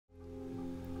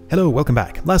Hello, welcome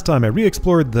back. Last time I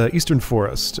re-explored the Eastern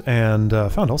Forest and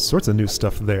found all sorts of new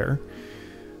stuff there.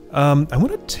 I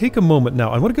want to take a moment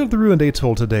now. I want to go to the ruined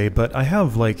atoll today, but I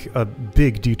have like a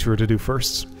big detour to do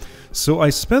first. So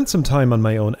I spent some time on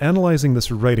my own analyzing this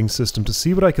writing system to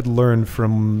see what I could learn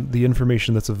from the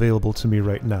information that's available to me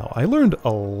right now. I learned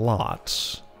a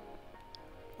lot.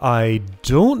 I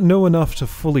don't know enough to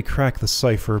fully crack the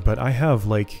cipher, but I have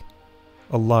like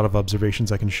a lot of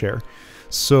observations I can share.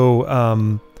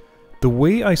 So, the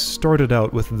way I started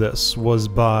out with this was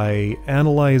by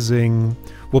analyzing,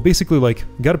 well, basically, like,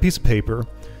 got a piece of paper,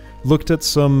 looked at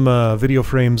some video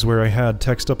frames where I had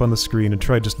text up on the screen and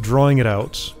tried just drawing it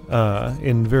out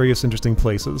in various interesting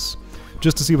places,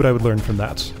 just to see what I would learn from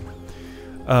that.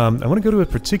 I want to go to a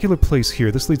particular place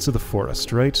here. This leads to the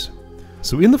forest, right?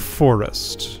 So in the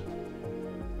forest,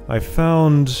 I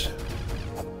found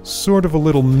sort of a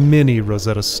little mini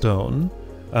Rosetta Stone.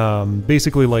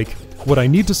 Basically, like, what I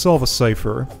need to solve a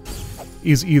cipher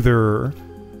is either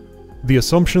the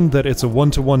assumption that it's a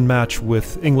one-to-one match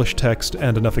with English text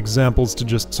and enough examples to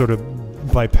just sort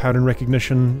of, by pattern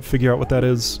recognition, figure out what that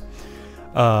is,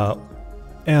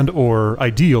 and or,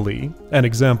 ideally, an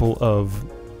example of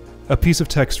a piece of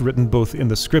text written both in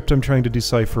the script I'm trying to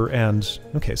decipher and...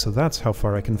 Okay, so that's how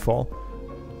far I can fall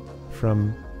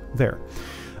from there.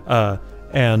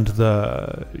 And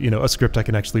the, you know, a script I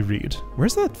can actually read.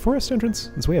 Where's that forest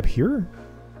entrance? It's way up here?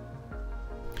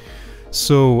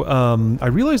 So, I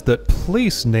realized that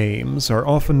place names are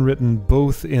often written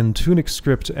both in Tunic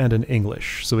script and in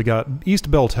English. So we got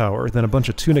East Bell Tower, then a bunch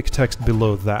of Tunic text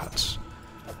below that.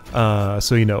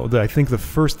 So, you know, I think the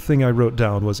first thing I wrote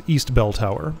down was East Bell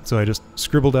Tower. So I just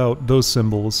scribbled out those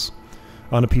symbols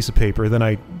on a piece of paper. Then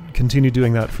I continued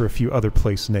doing that for a few other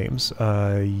place names.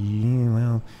 Yeah,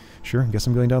 well... Sure, I guess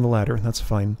I'm going down the ladder. That's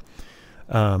fine.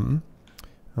 I'll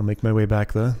make my way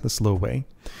back the slow way.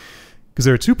 Because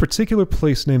there are two particular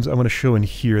place names I want to show in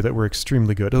here that were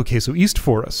extremely good. Okay, so East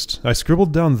Forest. I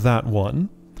scribbled down that one.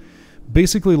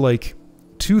 Basically, like,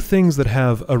 two things that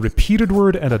have a repeated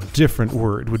word and a different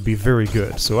word would be very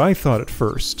good. So I thought at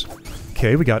first,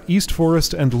 okay, we got East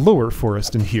Forest and Lower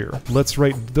Forest in here. Let's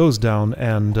write those down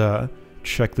and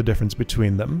check the difference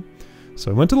between them. So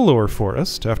I went to the Lower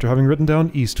Forest, after having written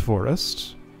down East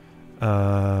Forest.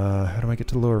 How do I get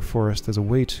to the Lower Forest? There's a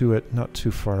way to it, not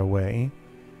too far away.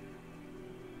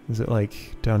 Is it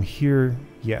like down here?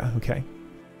 Yeah, okay.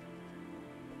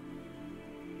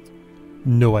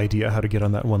 No idea how to get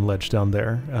on that one ledge down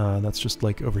there. That's just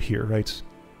like over here, right?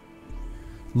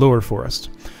 Lower Forest.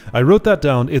 I wrote that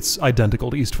down. It's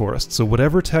identical to East Forest, so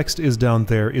whatever text is down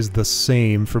there is the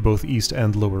same for both East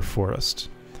and Lower Forest.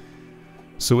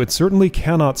 So it certainly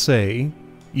cannot say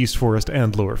East Forest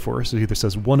and Lower Forest. It either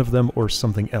says one of them or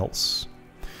something else.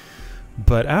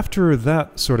 But after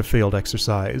that sort of failed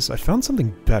exercise, I found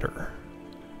something better.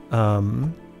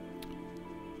 So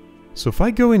if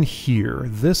I go in here,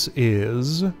 this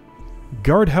is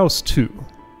Guardhouse 2.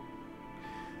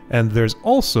 And there's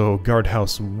also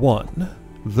Guardhouse 1.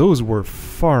 Those were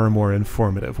far more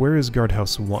informative. Where is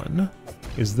Guardhouse 1?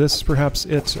 Is this perhaps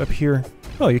it up here?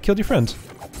 Oh, you killed your friend.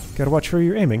 Gotta watch where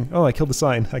you're aiming. Oh, I killed the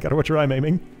sign. I gotta watch where I'm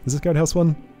aiming. Is this Guardhouse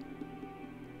 1?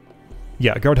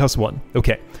 Yeah, Guardhouse 1.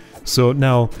 Okay. So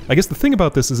now, I guess the thing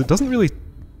about this is it doesn't really...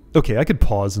 Okay, I could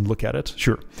pause and look at it.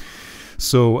 Sure.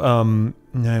 So, I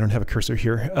don't have a cursor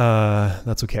here.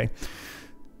 That's okay.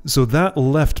 So that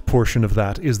left portion of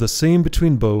that is the same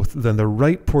between both, then the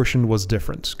right portion was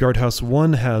different. Guardhouse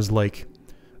 1 has, like,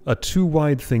 a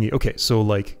too-wide thingy. Okay, so,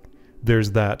 like,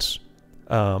 there's that...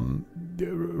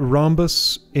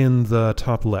 rhombus in the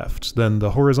top left, then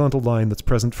the horizontal line that's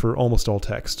present for almost all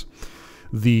text,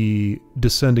 the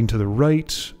descending to the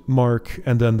right mark,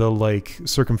 and then the, like,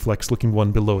 circumflex looking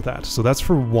one below that. So that's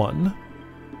for 1.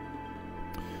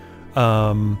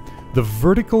 The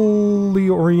vertically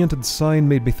oriented sign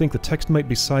made me think the text might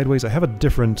be sideways. I have a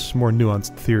different, more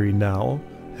nuanced theory now,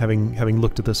 having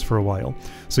looked at this for a while.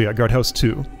 So yeah, Guardhouse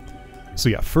 2. So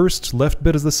yeah, first left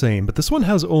bit is the same, but this one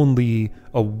has only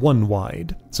a 1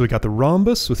 wide. So we got the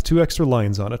rhombus with 2 extra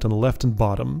lines on it on the left and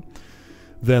bottom.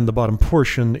 Then the bottom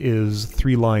portion is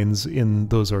 3 lines in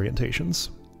those orientations.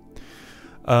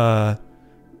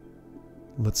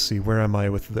 Let's see, where am I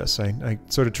with this? I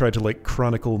sort of tried to, like,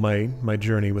 chronicle my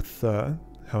journey with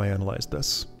how I analyzed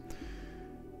this.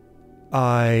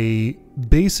 I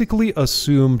basically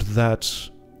assumed that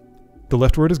the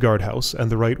left word is guardhouse,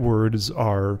 and the right words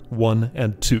are 1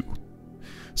 and 2.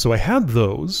 So I had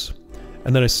those,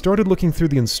 and then I started looking through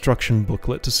the instruction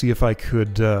booklet to see if I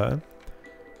could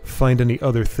find any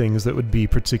other things that would be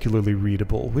particularly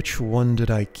readable. Which one did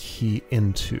I key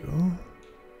into?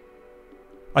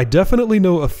 I definitely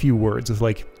know a few words with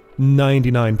like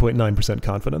 99.9%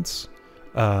 confidence.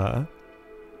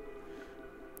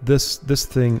 This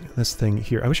thing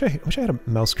here. I wish I had a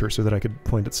mouse cursor that I could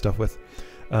point at stuff with,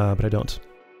 but I don't.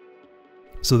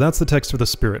 So that's the text for the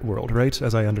spirit world, right?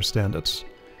 As I understand it.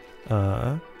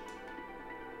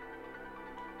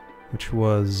 Which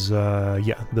was,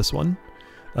 yeah, this one.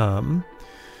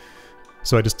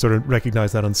 So I just sort of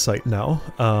recognize that on sight now.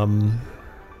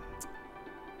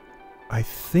 I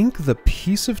think the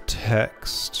piece of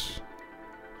text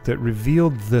that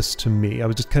revealed this to me, I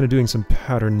was just kind of doing some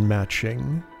pattern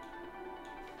matching.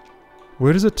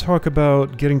 Where does it talk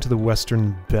about getting to the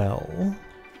Western Bell?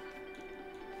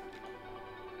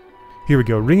 Here we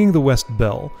go, ringing the West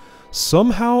Bell.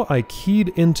 Somehow I keyed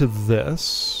into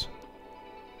this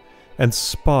and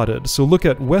spotted. So look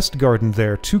at West Garden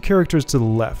there, 2 characters to the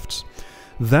left.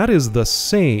 That is the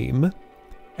same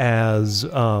as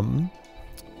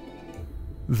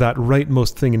that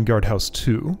rightmost thing in Guardhouse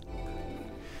 2.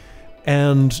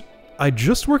 And I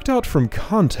just worked out from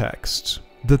context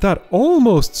that that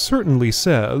almost certainly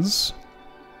says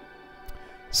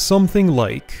something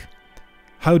like,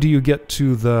 how do you get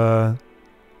to the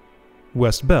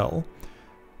West Bell?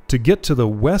 To get to the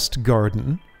West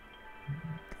Garden,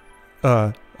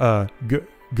 go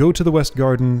to the West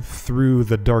Garden through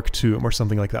the Dark Tomb, or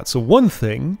something like that. So one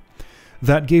thing,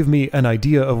 that gave me an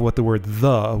idea of what the word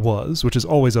 "the" was, which is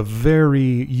always a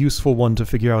very useful one to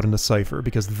figure out in a cipher,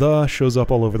 because "the" shows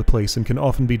up all over the place and can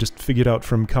often be just figured out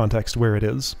from context where it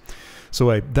is.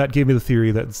 So that gave me the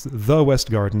theory that it's the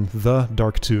West Garden, the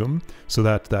Dark Tomb, so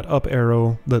that up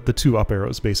arrow, the 2 up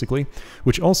arrows, basically,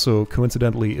 which also,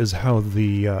 coincidentally, is how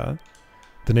the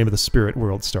name of the spirit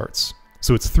world starts.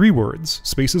 So it's 3 words.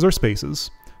 Spaces are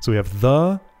spaces. So we have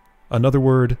the, another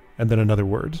word, and then another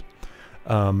word.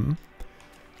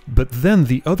 But then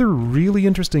the other really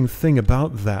interesting thing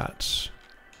about that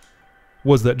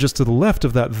was that just to the left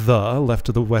of that "the," left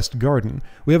of the West Garden,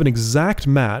 we have an exact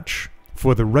match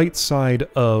for the right side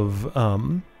of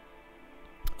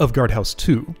Guardhouse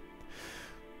 2.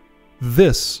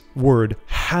 This word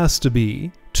has to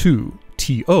be to,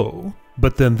 T-O,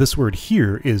 but then this word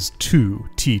here is to,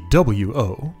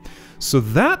 T-W-O. So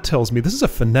that tells me this is a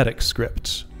phonetic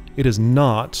script. It is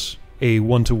not a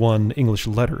one-to-one English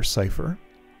letter cipher.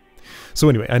 So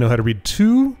anyway, I know how to read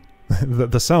 "to,"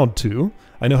 the sound "to."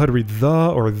 I know how to read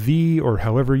 "the" or "the" or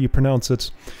however you pronounce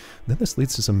it. Then this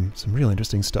leads to some real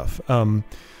interesting stuff.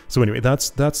 So anyway, that's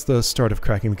the start of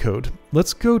cracking the code.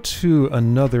 Let's go to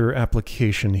another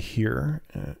application here.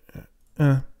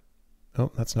 Oh,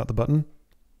 that's not the button.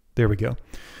 There we go.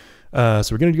 So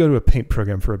we're going to go to a paint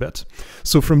program for a bit.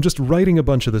 So from just writing a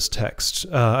bunch of this text,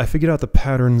 I figured out the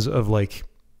patterns of like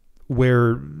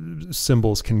where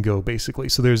symbols can go, basically.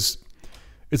 So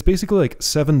it's basically like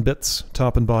 7 bits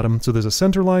top and bottom. So there's a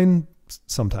center line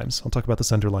sometimes. I'll talk about the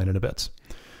center line in a bit.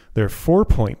 There are 4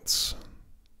 points.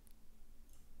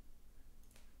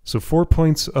 So 4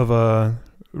 points of a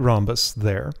rhombus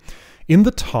there. In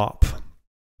the top,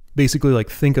 basically like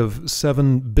think of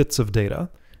 7 bits of data.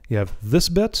 You have this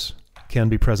bit can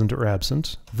be present or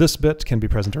absent. This bit can be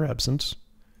present or absent.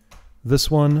 This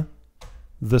one,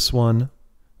 this one,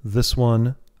 this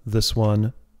one, this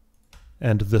one,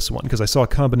 and this one. Because I saw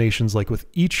combinations like with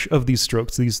each of these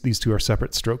strokes, these 2 are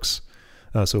separate strokes.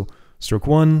 So stroke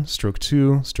 1, stroke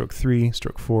 2, stroke 3,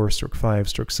 stroke 4, stroke 5,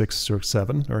 stroke 6, stroke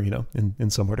 7, or, in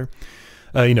some order.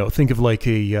 Think of like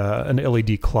an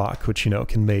LED clock, which,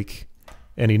 can make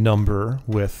any number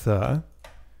with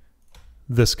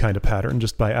this kind of pattern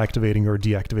just by activating or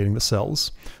deactivating the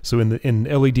cells. So in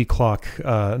LED clock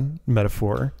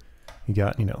metaphor, you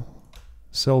got,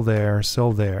 cell there,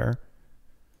 cell there,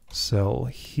 cell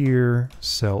here,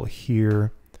 cell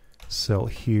here, cell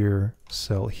here,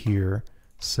 cell here,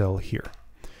 cell here.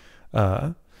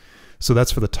 So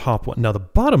that's for the top one. Now the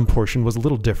bottom portion was a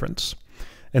little different.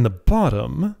 In the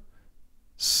bottom,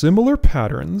 similar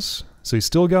patterns. So you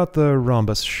still got the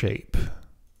rhombus shape.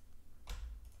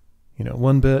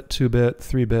 1 bit, 2 bit,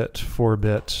 3 bit, 4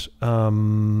 bit,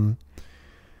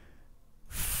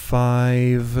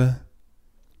 5.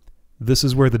 This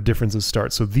is where the differences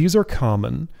start. So these are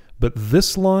common, but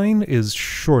this line is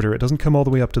shorter. It doesn't come all the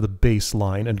way up to the base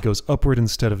line and goes upward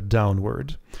instead of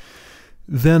downward.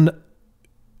 Then,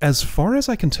 as far as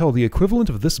I can tell, the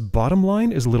equivalent of this bottom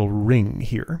line is a little ring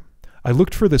here. I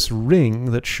looked for this ring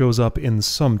that shows up in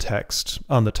some text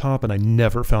on the top, and I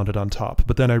never found it on top.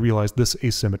 But then I realized this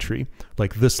asymmetry,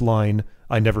 like this line,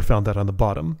 I never found that on the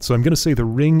bottom. So I'm going to say the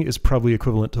ring is probably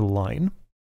equivalent to the line.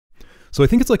 So I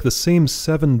think it's like the same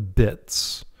 7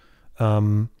 bits.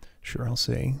 Sure, I'll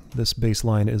say this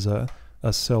baseline is a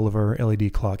cell of our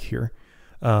LED clock here.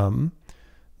 Then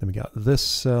we got this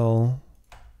cell,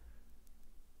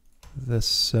 this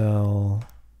cell,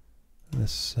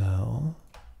 this cell,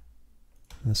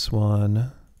 this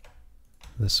one,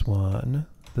 this one,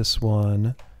 this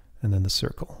one, and then the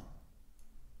circle.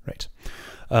 Right.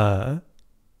 Oh,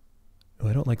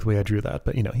 I don't like the way I drew that,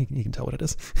 but you know, you can tell what it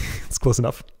is. It's close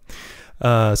enough.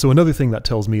 So another thing that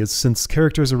tells me is since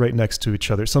characters are right next to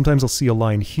each other, sometimes I'll see a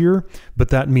line here, but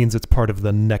that means it's part of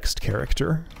the next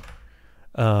character.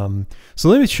 So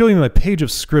let me show you my page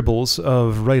of scribbles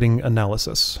of writing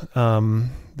analysis.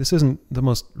 This isn't the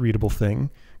most readable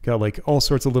thing. Got like all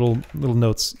sorts of little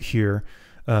notes here.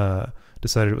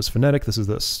 Decided it was phonetic. This is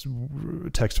the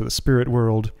text for the spirit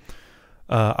world.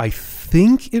 I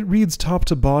think it reads top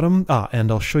to bottom.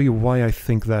 And I'll show you why I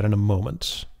think that in a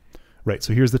moment. Right,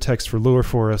 so here's the text for Lower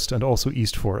Forest and also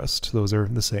East Forest. Those are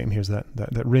the same. Here's that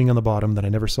ring on the bottom that I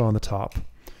never saw on the top.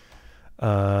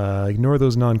 Ignore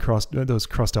those those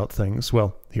crossed out things.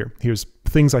 Well, here's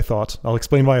things I thought. I'll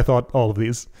explain why I thought all of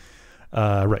these.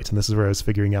 Right, and this is where I was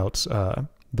figuring out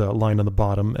the line on the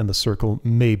bottom and the circle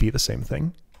may be the same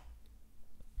thing.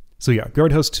 So yeah,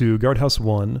 guardhouse 2, guardhouse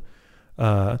 1.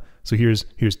 So here's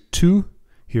 2,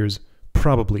 here's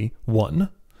probably 1.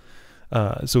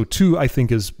 So 2 I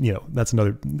think is, you know, that's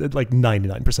another, like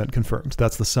 99% confirmed.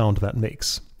 That's the sound that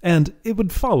makes. And it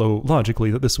would follow logically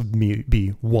that this would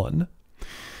be 1.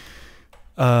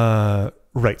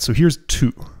 Right, so here's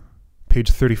 2. Page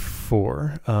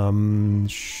 34.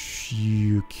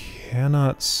 You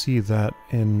cannot see that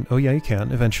in... Oh yeah, you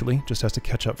can, eventually. Just has to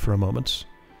catch up for a moment.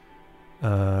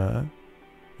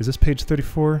 Is this page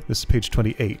 34? This is page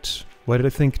 28. Why did I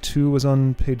think 2 was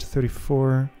on page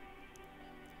 34?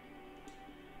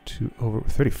 2 over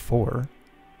 34?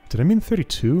 Did I mean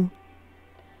 32?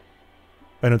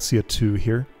 I don't see a 2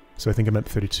 here, so I think I meant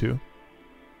 32.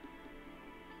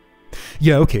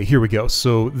 Yeah, okay, here we go.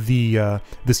 So the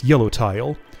this yellow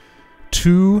tile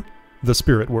to the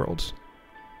spirit world.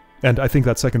 And I think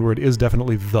that second word is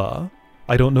definitely the.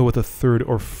 I don't know what the third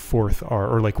or fourth are,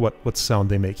 or like what sound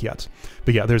they make yet.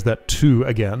 But yeah, there's that to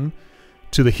again,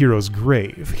 to the hero's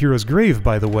grave. Hero's grave,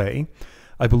 by the way,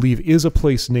 I believe is a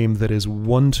place name that is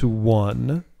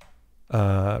 1-to-1.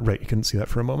 Right, you couldn't see that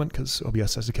for a moment because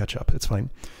OBS has to catch up. It's fine.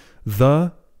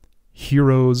 The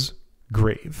hero's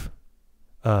grave.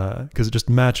 Because it just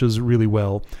matches really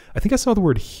well. I think I saw the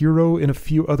word hero in a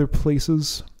few other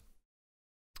places.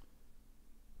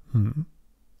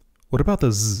 What about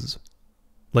the z?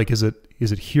 Like, is it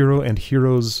hero and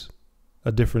heroes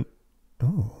a different...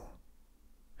 Oh.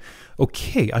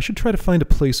 Okay, I should try to find a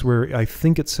place where I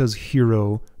think it says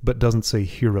hero, but doesn't say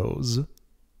heroes.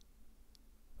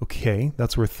 Okay,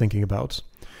 that's worth thinking about.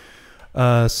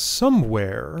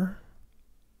 Somewhere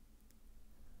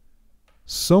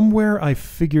I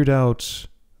figured out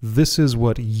this is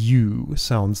what you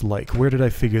sounds like. Where did I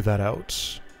figure that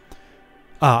out?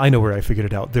 I know where I figured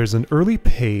it out. There's an early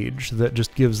page that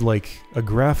just gives like a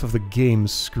graph of the game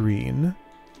screen.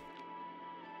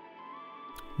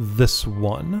 This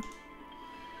one.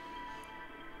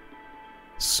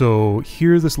 So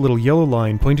here's this little yellow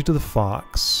line pointing to the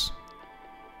fox.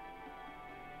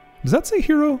 Does that say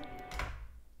hero?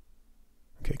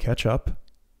 Okay, catch up.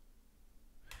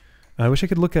 I wish I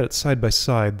could look at it side by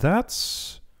side.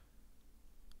 That's...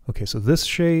 Okay, so this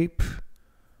shape,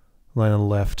 line on the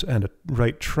left, and a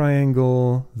right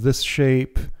triangle. This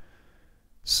shape,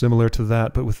 similar to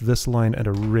that, but with this line and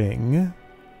a ring.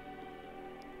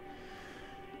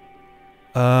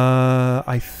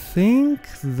 I think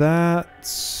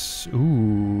that's...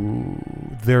 Ooh,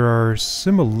 there are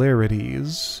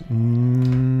similarities.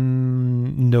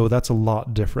 No, that's a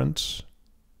lot different.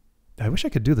 I wish I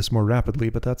could do this more rapidly,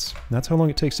 but that's how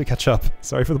long it takes to catch up.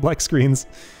 Sorry for the black screens.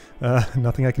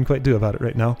 Nothing I can quite do about it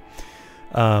right now.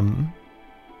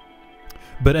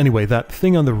 But anyway, that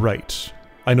thing on the right,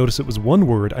 I noticed it was one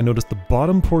word. I noticed the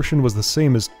bottom portion was the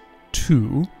same as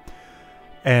 2.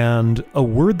 And a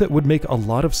word that would make a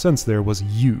lot of sense there was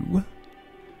you.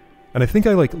 And I think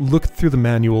I like looked through the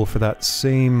manual for that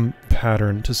same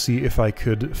pattern to see if I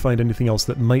could find anything else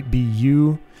that might be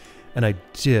you. And I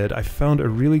did. I found a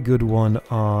really good one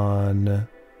on...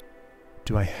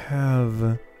 Do I have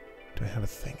a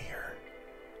thing here?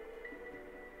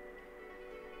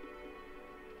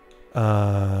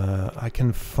 I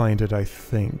can find it, I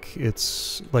think.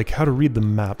 It's like how to read the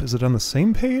map. Is it on the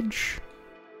same page?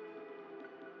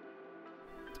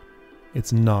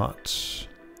 It's not.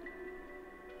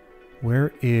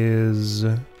 Where is...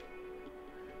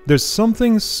 There's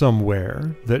something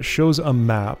somewhere that shows a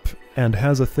map and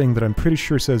has a thing that I'm pretty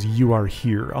sure says "you are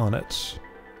here" on it.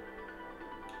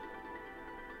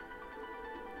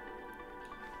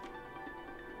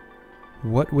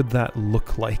 What would that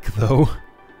look like, though?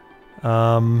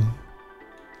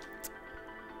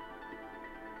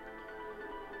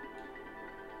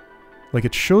 Like,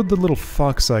 it showed the little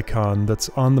fox icon that's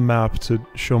on the map to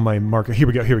show my marker. Here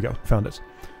we go, found it.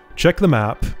 Check the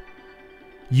map.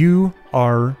 You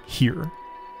are here.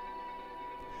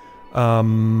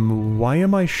 Why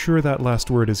am I sure that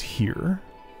last word is here?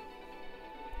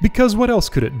 Because what else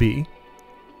could it be?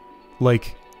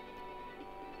 Like,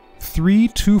 3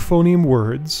 two-phoneme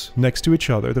words next to each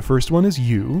other. The first one is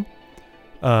you.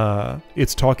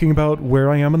 It's talking about where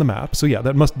I am on the map. So yeah,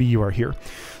 that must be you are here.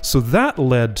 So that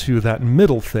led to that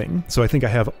middle thing. So I think I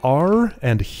have are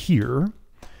and here.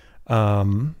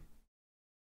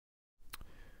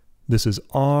 This is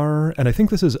are, and I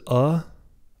think this is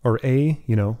or a,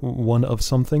 you know, one of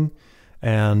something.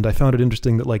 And I found it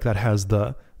interesting that like that has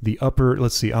the upper,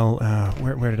 let's see,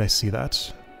 where did I see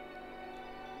that?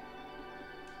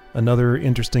 Another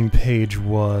interesting page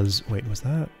was, wait, was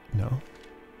that? No.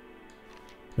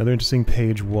 Another interesting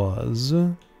page was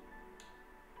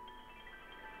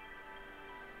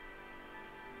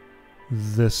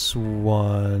this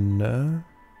one.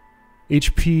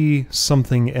 HP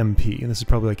something MP. And this is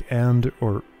probably like and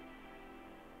or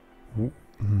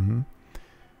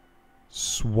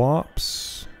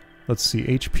swaps. Let's see,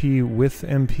 HP with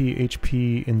MP,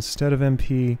 HP instead of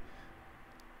MP.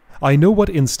 I know what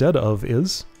instead of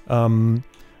is. The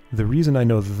reason I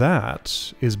know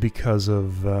that is because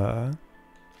of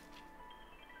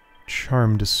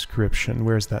charm description.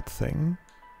 Where's that thing?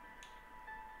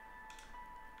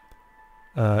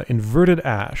 Inverted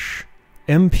ash.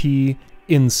 MP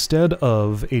instead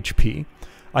of HP.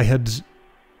 I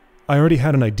already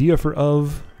had an idea for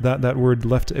of. That word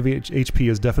left of HP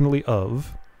is definitely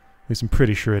of. At least I'm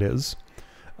pretty sure it is.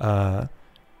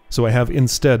 So I have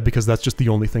instead because that's just the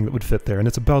only thing that would fit there. And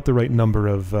it's about the right number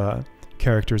of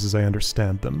characters as I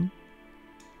understand them.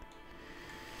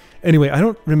 Anyway, I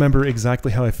don't remember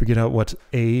exactly how I figured out what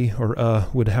a or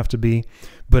would have to be,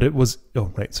 but it was...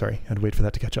 Oh, right, sorry. I had to wait for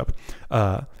that to catch up.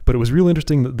 But it was real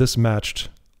interesting that this matched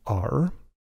R.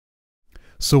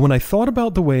 So when I thought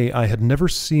about the way I had never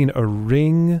seen a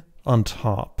ring on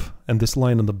top and this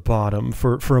line on the bottom,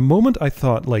 for a moment I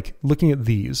thought, like, looking at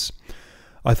these,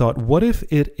 I thought, what if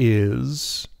it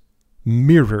is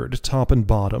mirrored top and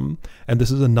bottom, and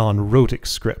this is a non-rhotic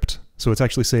script? So it's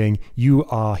actually saying, you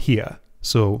are here.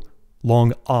 So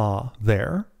long ah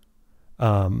there.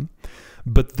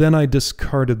 But then I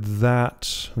discarded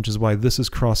that, which is why this is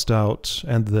crossed out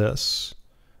and this.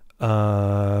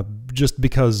 Just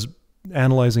because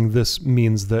analyzing this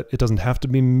means that it doesn't have to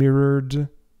be mirrored.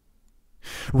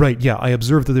 Right, yeah, I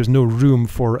observed that there's no room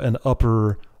for an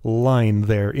upper line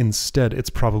there. Instead,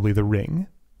 it's probably the ring.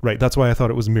 Right, that's why I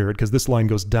thought it was mirrored, because this line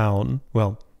goes down.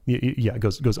 Well, yeah, it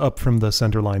goes up from the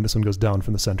center line. This one goes down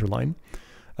from the center line.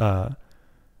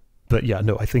 But yeah,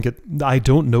 no, I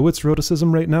don't know its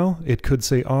rhoticism right now. It could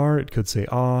say R, it could say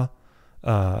ah,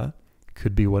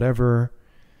 could be whatever.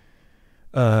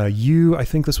 You, I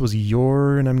think this was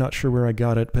your, and I'm not sure where I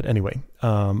got it, but anyway.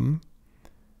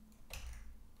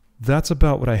 That's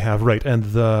about what I have, right, and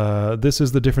this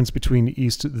is the difference between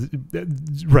East...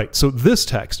 Right, so this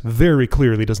text very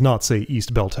clearly does not say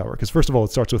East Bell Tower, because first of all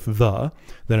it starts with the,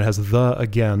 then it has the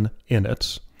again in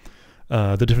it.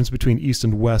 The difference between East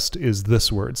and West is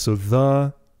this word, so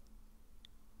the...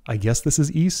 I guess this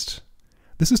is East?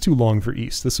 This is too long for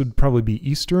East. This would probably be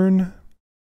Eastern,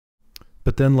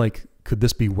 but then, like, could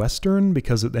this be Western?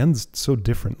 Because it ends so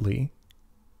differently.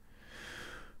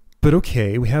 But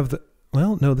okay, we have the...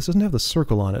 Well, no, this doesn't have the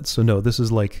circle on it, so no, this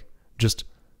is like just...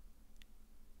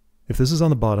 If this is on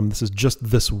the bottom, this is just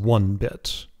this one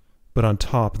bit. But on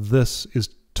top, this is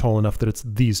tall enough that it's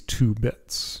these 2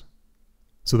 bits.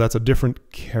 So that's a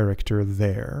different character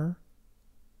there.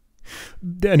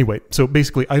 Anyway, so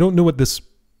basically, I don't know what this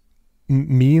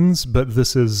means, but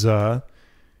this is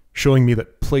showing me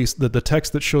that the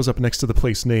text that shows up next to the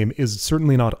place name is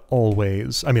certainly not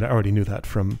always... I mean, I already knew that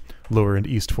from Lower and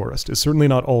East Forest. Is certainly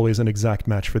not always an exact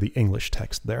match for the English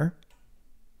text there.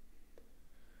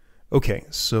 Okay,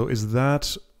 so is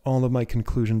that all of my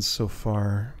conclusions so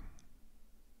far?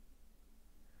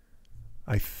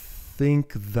 I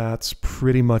think that's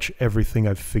pretty much everything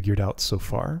I've figured out so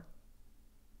far.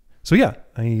 So yeah,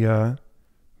 I'm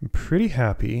pretty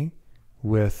happy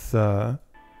with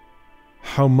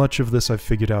how much of this I've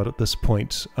figured out at this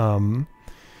point.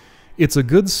 It's a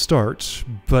good start,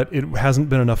 but it hasn't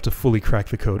been enough to fully crack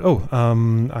the code. Oh,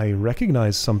 I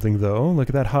recognize something though. Look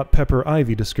at that hot pepper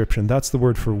ivy description. That's the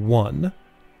word for 1.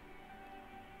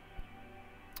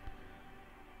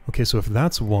 Okay, so if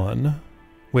that's 1...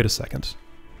 Wait a second.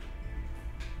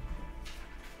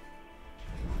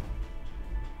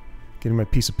 Getting my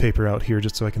piece of paper out here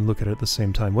just so I can look at it at the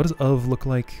same time. What does of look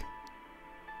like?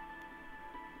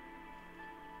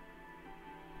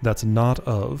 That's not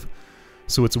of.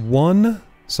 So it's one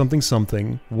something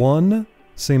something, one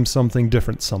same something,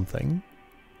 different something.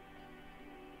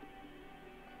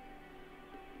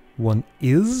 One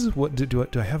is? What do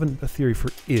I have a theory for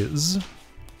is?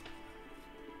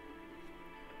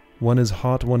 One is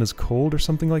hot, one is cold, or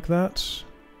something like that?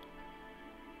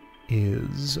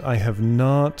 Is. I have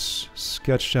not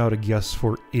sketched out a guess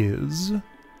for is.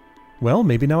 Well,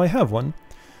 maybe now I have one.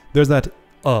 There's that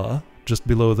just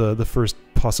below the first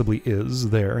possibly is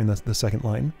there in the second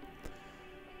line.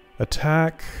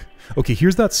 Attack. Okay,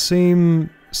 here's that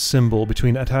same symbol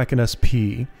between attack and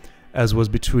SP as was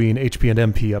between HP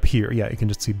and MP up here. Yeah, you can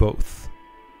just see both.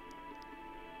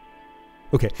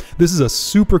 Okay, this is a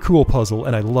super cool puzzle,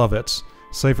 and I love it.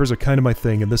 Ciphers are kind of my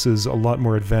thing, and this is a lot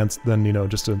more advanced than, you know,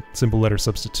 just a simple letter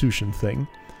substitution thing.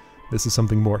 This is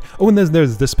something more. Oh, and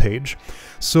there's this page.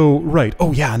 So, right.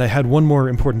 Oh, yeah, and I had one more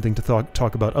important thing to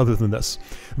talk about other than this.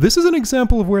 This is an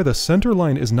example of where the center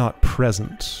line is not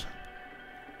present.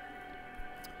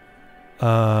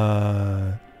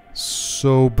 But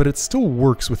it still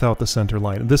works without the center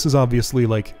line. This is obviously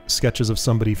like sketches of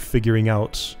somebody figuring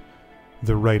out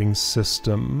the writing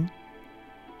system.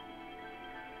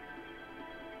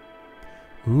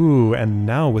 Ooh, and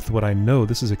now with what I know,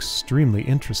 this is extremely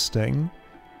interesting.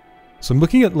 So I'm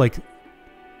looking at, like,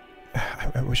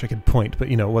 I wish I could point, but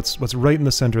you know, what's right in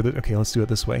the center of the, okay, let's do it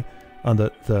this way. On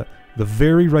the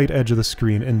very right edge of the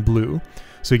screen in blue.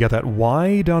 So you got that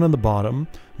Y down on the bottom,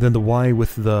 then the Y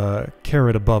with the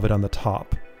caret above it on the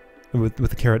top, and with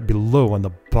the caret below on the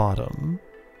bottom.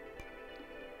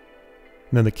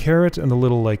 And then the caret and the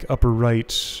little, like, upper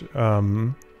right,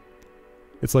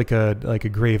 it's like a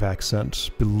grave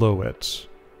accent below it.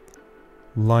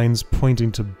 Lines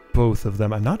pointing to both of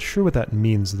them. I'm not sure what that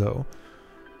means, though.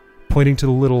 Pointing to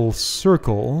the little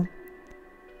circle,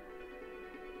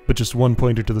 but just one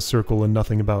pointer to the circle and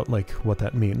nothing about, like, what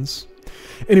that means.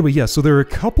 Anyway, yeah, so there are a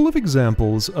couple of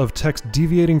examples of text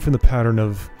deviating from the pattern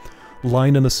of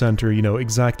line in the center, you know,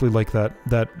 exactly like that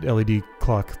LED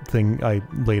clock thing I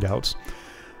laid out.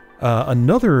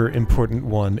 Another important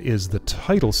one is the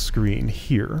title screen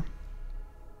here.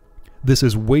 This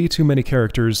is way too many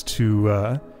characters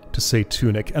to say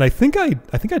Tunic, and I think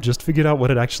I just figured out what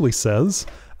it actually says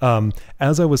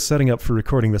as I was setting up for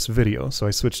recording this video. So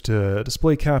I switched to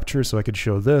display capture so I could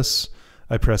show this.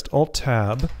 I pressed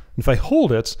Alt-Tab. If I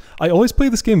hold it, I always play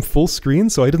this game full screen,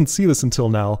 so I didn't see this until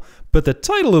now, but the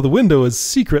title of the window is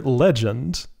Secret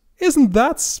Legend. Isn't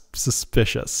that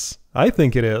suspicious? I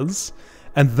think it is.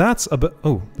 And that's a bit...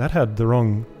 Oh, that had the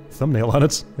wrong thumbnail on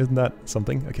it. Isn't that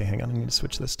something? Okay, hang on. I need to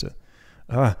switch this to...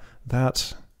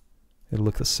 that... It'll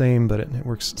look the same, but it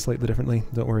works slightly differently.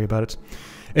 Don't worry about it.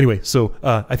 Anyway, so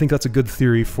I think that's a good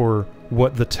theory for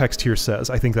what the text here says.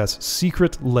 I think that's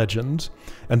Secret Legend,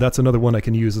 and that's another one I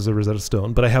can use as a Rosetta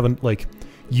Stone, but I haven't, like,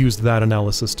 used that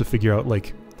analysis to figure out,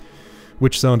 like,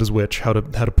 which sound is which, how to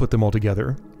put them all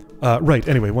together. Right,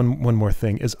 anyway, one more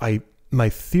thing is my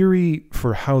theory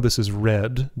for how this is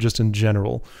read, just in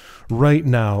general, right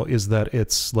now is that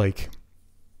it's, like,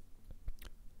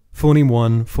 phoneme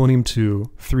 1, phoneme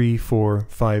 2, 3, 4,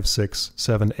 5, 6,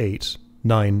 7, 8,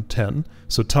 9, 10.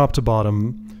 So top to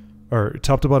bottom, or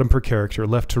top to bottom per character,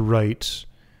 left to right.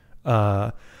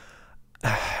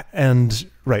 And,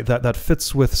 right, that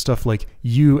fits with stuff like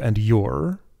you and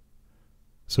your.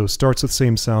 So starts with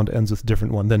same sound, ends with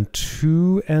different one. Then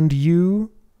to and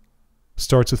you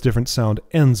starts with different sound,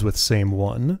 ends with same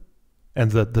one.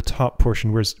 And the top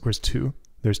portion, where's to?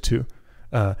 There's to.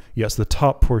 Yes, the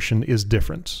top portion is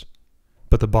different,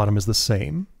 but the bottom is the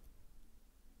same.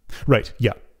 Right,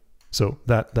 yeah. So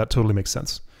that totally makes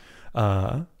sense.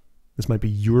 This might be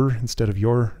your instead of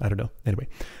your. I don't know. Anyway,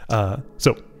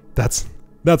 so that's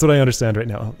what I understand right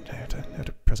now. I have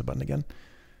to press a button again.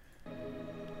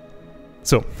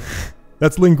 So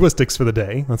that's linguistics for the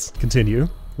day. Let's continue.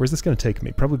 Where's this going to take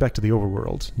me? Probably back to the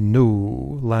overworld.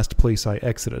 No, last place I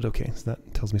exited. Okay, so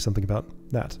that tells me something about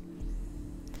that.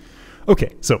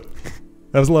 Okay, so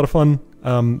that was a lot of fun.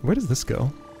 Where does this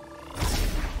go?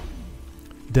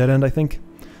 Dead end, I think.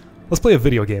 Let's play a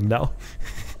video game now.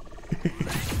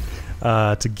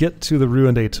 To get to the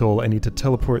ruined atoll, I need to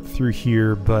teleport through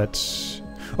here, but...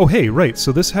 Oh, hey, right,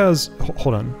 so this has...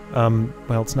 Hold on.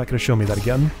 Well, it's not going to show me that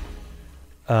again.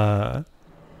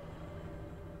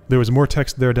 There was more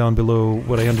text there down below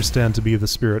what I understand to be the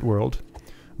spirit world.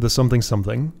 The something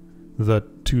something. The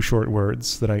two short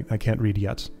words that I can't read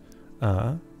yet.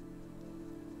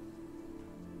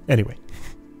 Anyway.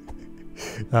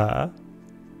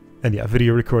 And yeah,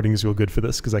 video recording is real good for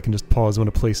this, because I can just pause when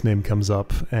a place name comes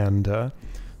up and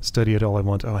study it all I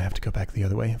want. Oh, I have to go back the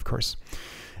other way, of course.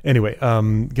 Anyway,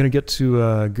 gonna get to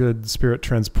a good spirit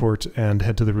transport and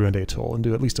head to the ruined atoll and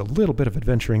do at least a little bit of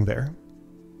adventuring there.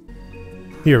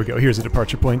 Here we go, here's a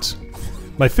departure point.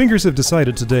 My fingers have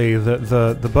decided today that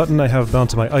the button I have bound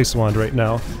to my ice wand right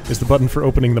now is the button for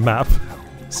opening the map.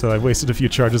 So I wasted a few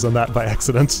charges on that by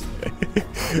accident.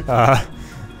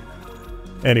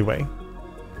 Anyway,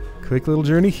 quick little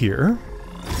journey here.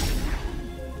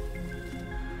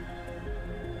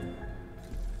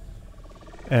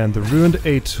 And the ruined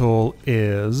atoll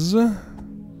is... I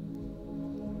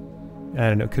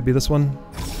don't know, could be this one?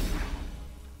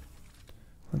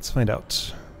 Let's find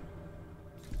out.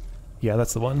 Yeah,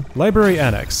 that's the one. Library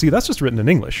Annex. See, that's just written in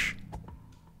English.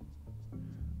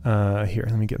 Here,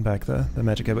 let me get back the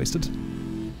magic I wasted.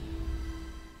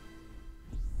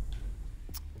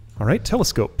 Alright,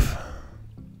 telescope.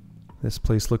 This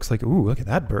place looks like... Ooh, look at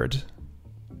that bird.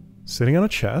 Sitting on a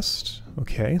chest.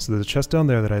 Okay, so there's a chest down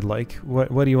there that I'd like.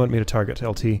 What do you want me to target,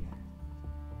 LT?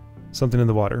 Something in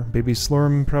the water. Baby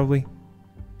slurm, probably?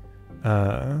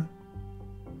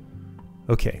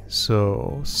 Okay,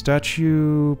 so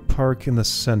statue, park in the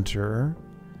center,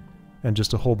 and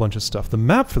just a whole bunch of stuff. The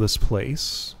map for this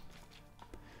place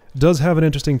does have an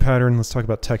interesting pattern. Let's talk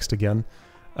about text again.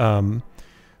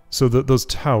 So those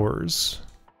towers.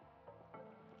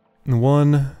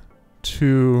 1,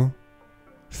 2,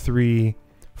 3,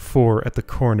 4 at the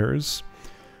corners.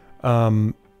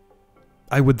 I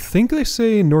would think they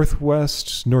say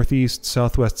northwest, northeast,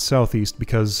 southwest, southeast,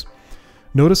 because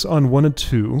notice on 1 and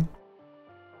 2,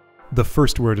 the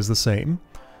first word is the same.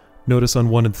 Notice on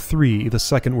 1 and 3, the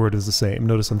second word is the same.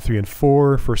 Notice on 3 and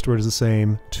 4, first word is the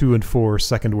same. 2 and 4,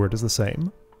 second word is the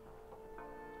same.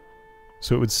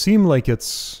 So it would seem like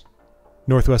it's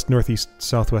northwest, northeast,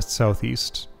 southwest,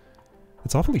 southeast.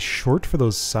 It's awfully short for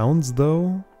those sounds,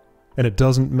 though. And it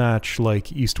doesn't match,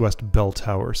 like, east-west bell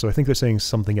tower. So I think they're saying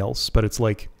something else, but it's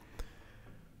like...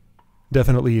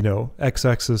 definitely, you know,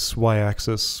 x-axis,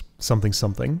 y-axis, something,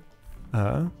 something.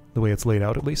 The way it's laid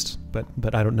out, at least.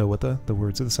 But I don't know what the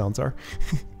words or the sounds are.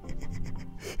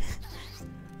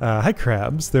 Hi,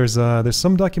 crabs. There's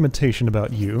some documentation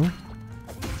about you.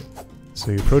 So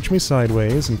you approach me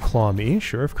sideways and claw me.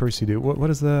 Sure, of course you do. What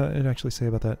does it actually say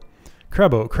about that?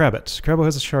 Crabbo, Crabbit. Crabbo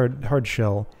has a hard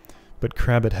shell, but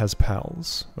Crabbit has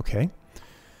pals. Okay.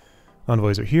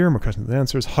 Envoys are here. More questions than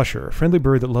answers. Husher, a friendly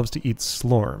bird that loves to eat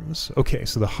slorms. Okay,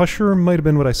 so the Husher might have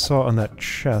been what I saw on that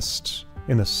chest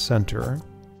in the center.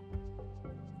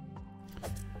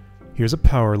 Here's a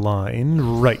power line.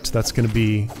 Right, that's going to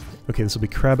be... Okay, this will be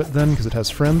Crabbit then, because it has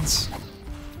friends.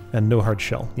 And no hard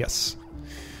shell. Yes.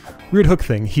 Weird hook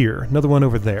thing here. Another one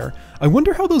over there. I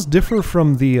wonder how those differ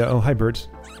from the... oh, hi, bird.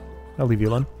 I'll leave you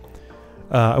alone.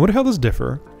 I wonder how those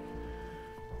differ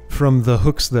from the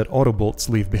hooks that autobolts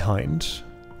leave behind.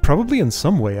 Probably in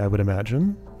some way, I would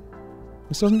imagine.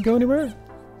 This doesn't go anywhere?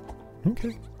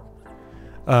 Okay.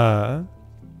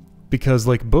 Because,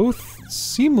 like, both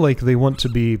seem like they want to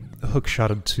be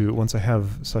hook-shotted too, once I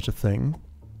have such a thing.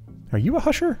 Are you a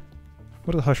Husher?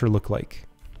 What does a Husher look like?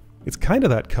 It's kind of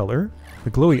that color.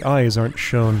 The glowy eyes aren't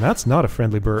shown. That's not a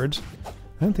friendly bird. I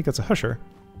don't think that's a Husher.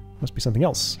 Must be something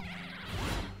else.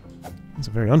 It's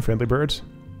a very unfriendly bird.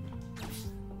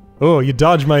 Oh, you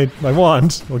dodged my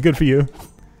wand. Well, good for you.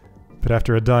 But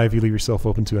after a dive, you leave yourself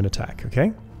open to an attack,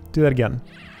 okay? Do that again.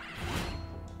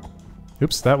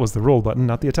 Oops, that was the roll button,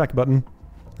 not the attack button.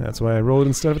 That's why I rolled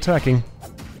instead of attacking.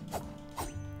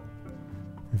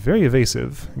 Very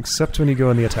evasive, except when you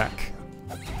go on the attack.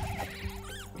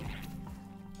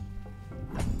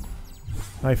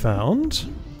 I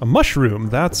found a mushroom.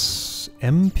 That's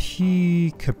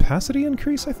MP capacity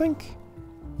increase, I think?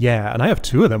 Yeah, and I have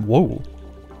 2 of them. Whoa.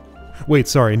 Wait,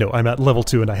 sorry, no, I'm at level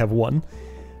 2 and I have 1.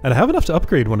 And I have enough to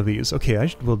upgrade one of these. Okay,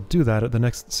 I will do that at the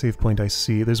next save point I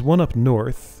see. There's one up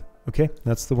north. Okay,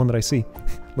 that's the one that I see.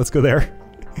 Let's go there.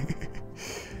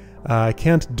 I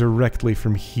can't directly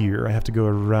from here. I have to go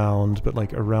around, but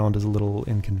like around is a little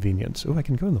inconvenient. Oh, I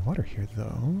can go in the water here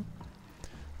though.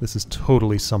 This is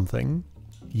totally something.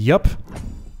 Yup.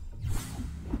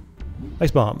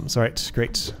 Ice bombs. Alright,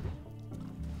 great.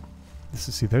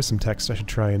 See, there's some text I should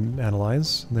try and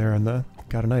analyze. There on the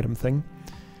got an item thing.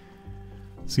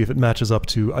 See if it matches up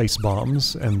to ice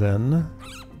bombs, and then...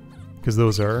 because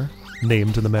those are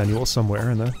named in the manual somewhere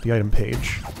in the item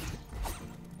page.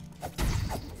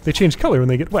 They change color when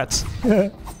they get wet.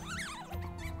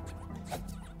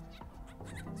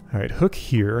 Alright, hook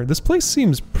here. This place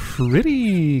seems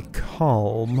pretty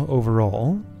calm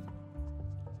overall.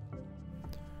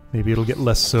 Maybe it'll get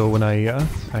less so when I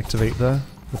activate the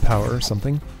the power or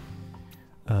something.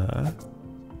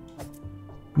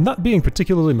 Not being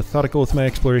particularly methodical with my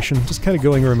exploration, just kind of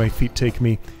going where my feet take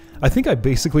me. I think I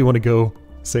basically want to go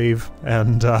save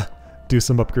and do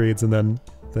some upgrades and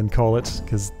then call it,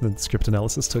 because the script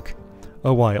analysis took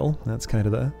a while. That's kind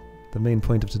of the main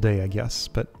point of today, I guess.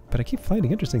 But I keep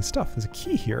finding interesting stuff. There's a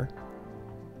key here.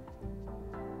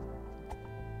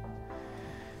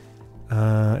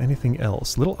 Anything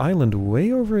else? Little island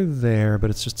way over there, but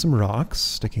it's just some rocks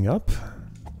sticking up.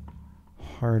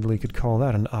 Hardly could call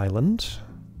that an island.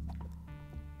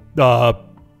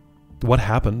 What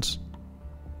happened?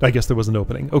 I guess there was an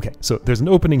opening. Okay, so there's an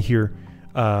opening here.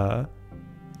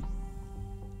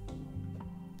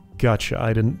 Gotcha,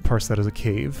 I didn't parse that as a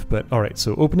cave, but alright,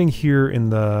 so opening here in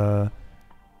the...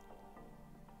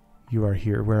 You are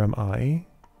here, where am I?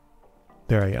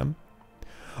 There I am.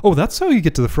 Oh, that's how you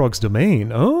get to the Frog's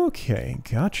Domain. Okay,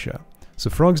 gotcha. So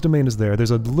Frog's Domain is there.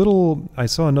 There's a little... I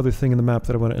saw another thing in the map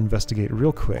that I want to investigate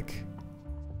real quick.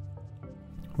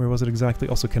 Where was it exactly?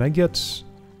 Also, can I get...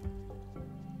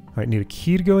 Alright, need a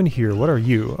key to go in here. What are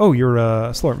you? Oh, you're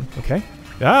a Slorm. Okay.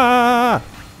 Ah!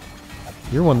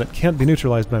 You're one that can't be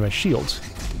neutralized by my shield.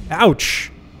 Ouch!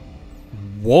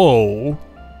 Whoa!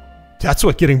 That's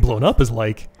what getting blown up is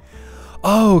like.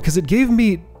 Oh, because it gave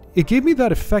me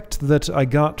that effect that I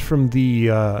got from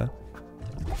the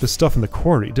stuff in the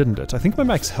quarry, didn't it? I think my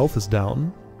max health is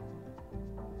down.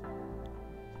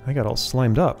 I got all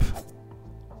slimed up.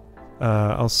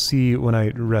 I'll see when I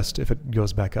rest if it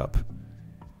goes back up.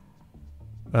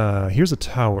 Here's a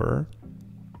tower.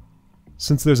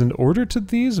 Since there's an order to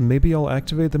these, maybe I'll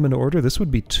activate them in order. This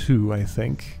would be 2, I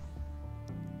think.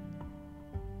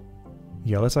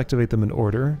 Yeah, let's activate them in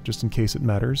order, just in case it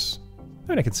matters.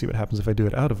 And I can see what happens if I do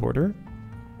it out of order.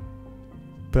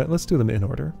 But let's do them in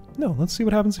order. No, let's see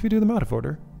what happens if you do them out of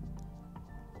order.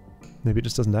 Maybe it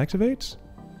just doesn't activate?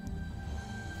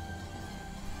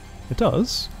 It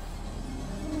does.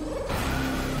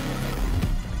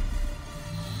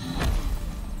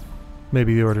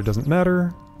 Maybe the order doesn't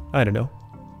matter. I don't know.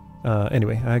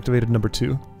 Anyway, I activated number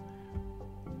 2.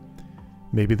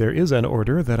 Maybe there is an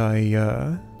order that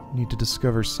I need to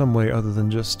discover some way other than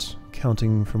just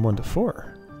counting from 1 to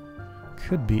 4.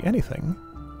 Could be anything.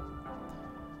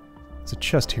 There's a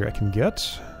chest here I can get.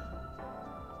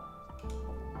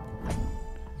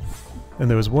 And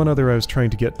there was one other I was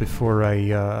trying to get before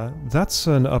I... that's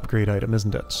an upgrade item,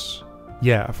 isn't it?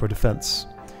 Yeah, for defense.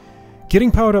 Getting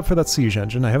powered up for that siege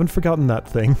engine. I haven't forgotten that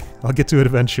thing. I'll get to it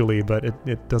eventually, but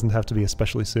it doesn't have to be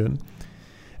especially soon.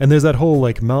 And there's that whole,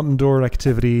 like, mountain door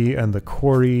activity and the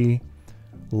quarry.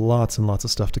 Lots and lots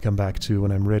of stuff to come back to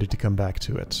when I'm ready to come back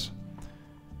to it.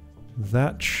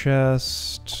 That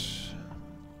chest...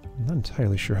 I'm not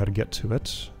entirely sure how to get to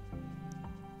it.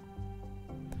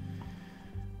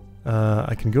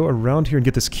 I can go around here and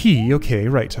get this key. Okay,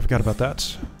 right, I forgot about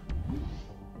that.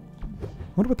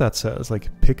 I wonder what that says, like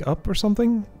pick up or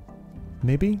something?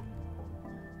 Maybe?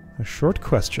 A short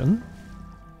question.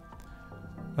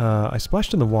 I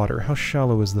splashed in the water. How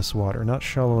shallow is this water? Not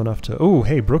shallow enough to... Oh,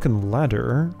 hey, broken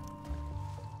ladder.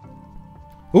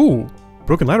 Ooh,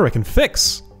 broken ladder I can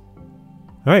fix!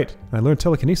 Alright, I learned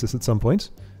telekinesis at some point,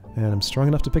 and I'm strong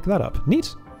enough to pick that up.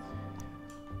 Neat!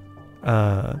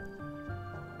 That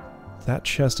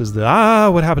chest is the... Ah,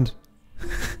 what happened?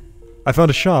 I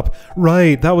found a shop.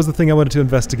 Right, that was the thing I wanted to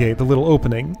investigate, the little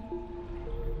opening.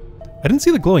 I didn't see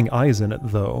the glowing eyes in it,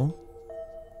 though.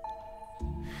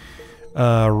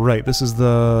 Right, this is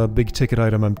the big ticket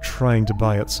item I'm trying to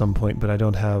buy at some point, but I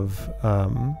don't have,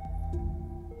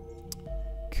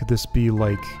 Could this be,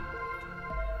 like,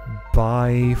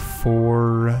 buy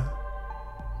for...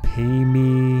 pay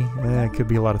me? It could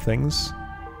be a lot of things.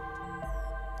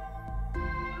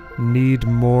 Need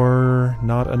more,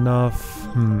 not enough.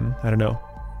 I don't know.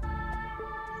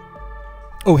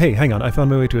 Oh, hey, hang on. I found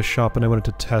my way to a shop and I wanted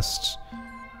to test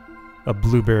a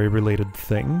blueberry-related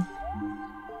thing.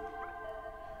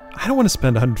 I don't want to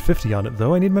spend 150 on it,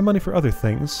 though. I need my money for other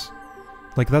things.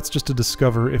 Like, that's just to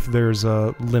discover if there's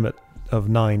a limit of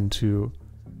 9 to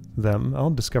them.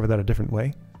 I'll discover that a different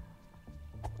way.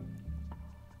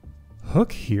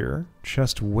 Hook here.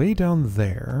 Chest way down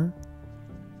there.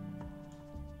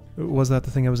 Was that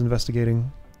the thing I was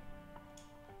investigating?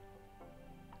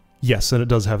 Yes, and it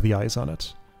does have the eyes on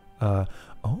it. Oh.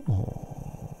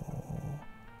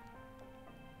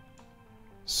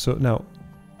 So, now,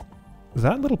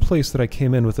 that little place that I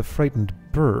came in with a frightened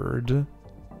bird...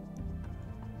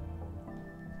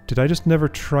 Did I just never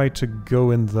try to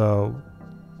go in the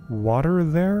water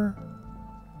there?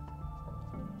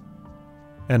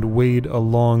 And wade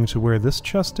along to where this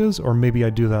chest is? Or maybe I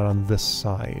do that on this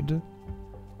side?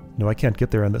 No, I can't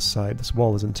get there on this side. This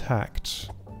wall is intact.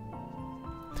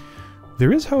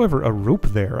 There is, however, a rope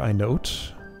there, I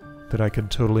note, that I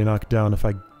could totally knock down if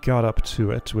I got up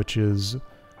to it, which is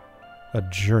a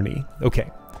journey. Okay,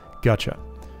 gotcha.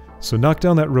 So knock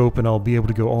down that rope and I'll be able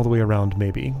to go all the way around,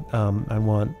 maybe. I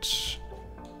want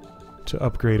to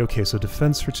upgrade. Okay, so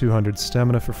defense for 200,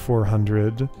 stamina for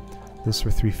 400, this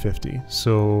for 350.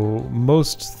 So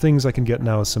most things I can get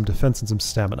now is some defense and some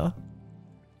stamina.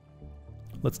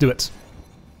 Let's do it.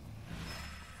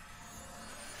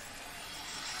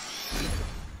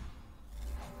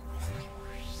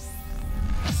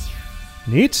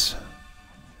 Neat.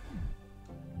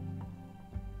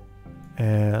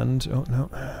 And, oh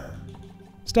no,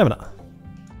 stamina.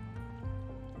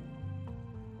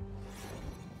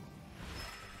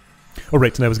 Oh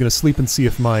right, and I was going to sleep and see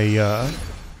if my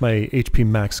my HP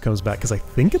max comes back, because I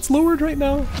think it's lowered right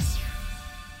now.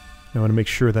 I want to make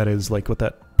sure that is like what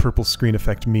that purple screen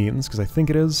effect means, because I think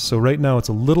it is. So right now it's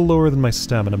a little lower than my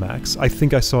stamina max. I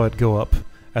think I saw it go up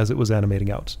as it was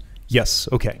animating out. Yes,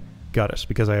 okay, got it,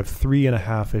 because I have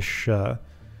 3.5-ish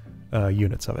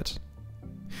units of it.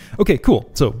 Okay, cool.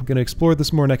 So I'm going to explore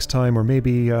this more next time, or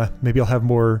maybe maybe I'll have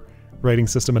more writing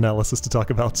system analysis to talk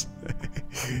about.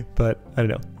 But I don't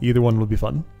know. Either one will be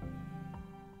fun.